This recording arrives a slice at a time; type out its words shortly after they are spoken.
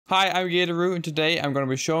Hi, I'm Gator-Roo, and today I'm going to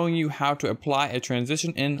be showing you how to apply a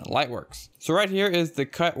transition in Lightworks. So right here is the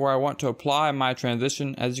cut where I want to apply my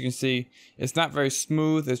transition. As you can see, it's not very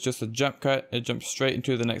smooth, it's just a jump cut. It jumps straight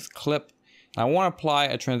into the next clip. I want to apply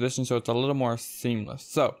a transition so it's a little more seamless.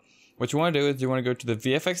 So what you want to do is you want to go to the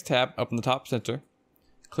VFX tab up in the top center.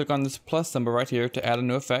 Click on this plus symbol right here to add a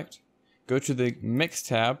new effect. Go to the Mix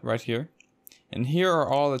tab right here. And here are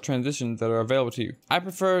all the transitions that are available to you. I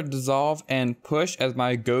prefer dissolve and push as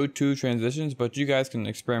my go-to transitions, but you guys can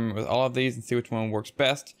experiment with all of these and see which one works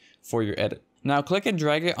best for your edit. Now click and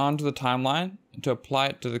drag it onto the timeline to apply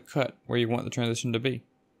it to the cut where you want the transition to be.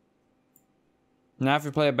 Now if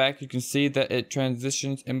you play it back, you can see that it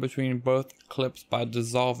transitions in between both clips by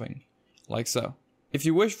dissolving, like so. If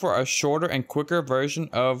you wish for a shorter and quicker version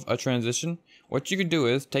of a transition, what you can do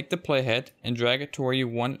is take the playhead and drag it to where you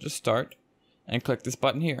want it to start, and click this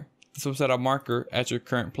button here. This will set a marker at your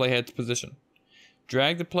current playhead's position.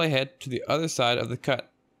 Drag the playhead to the other side of the cut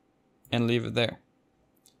and leave it there.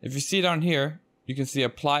 If you see down here, you can see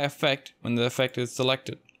apply effect when the effect is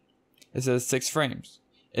selected. It says 6 frames.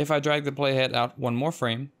 If I drag the playhead out one more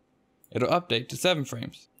frame, it'll update to 7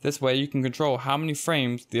 frames. This way you can control how many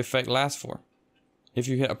frames the effect lasts for. If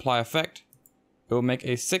you hit apply effect, it will make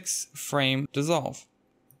a 6 frame dissolve.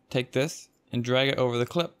 Take this and drag it over the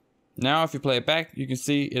clip. Now if you play it back, you can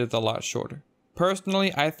see it is a lot shorter.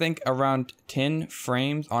 Personally, I think around 10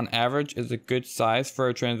 frames on average is a good size for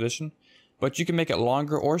a transition, but you can make it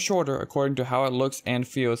longer or shorter according to how it looks and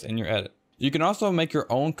feels in your edit. You can also make your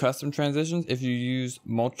own custom transitions if you use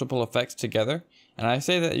multiple effects together, and I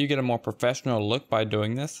say that you get a more professional look by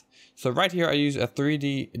doing this. So right here I use a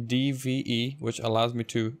 3D DVE, which allows me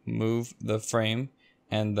to move the frame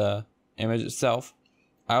and the image itself.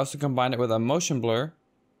 I also combine it with a motion blur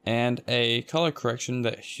and a color correction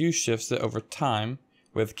that hue shifts it over time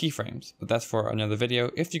with keyframes. But that's for another video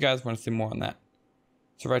if you guys want to see more on that.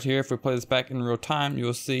 So right here, if we play this back in real time, you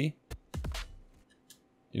will see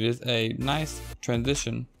it is a nice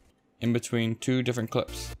transition in between 2 different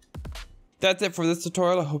clips. That's it for this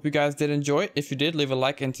tutorial. I hope you guys did enjoy it. If you did, leave a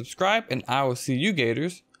like and subscribe, and I will see you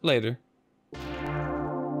Gators later.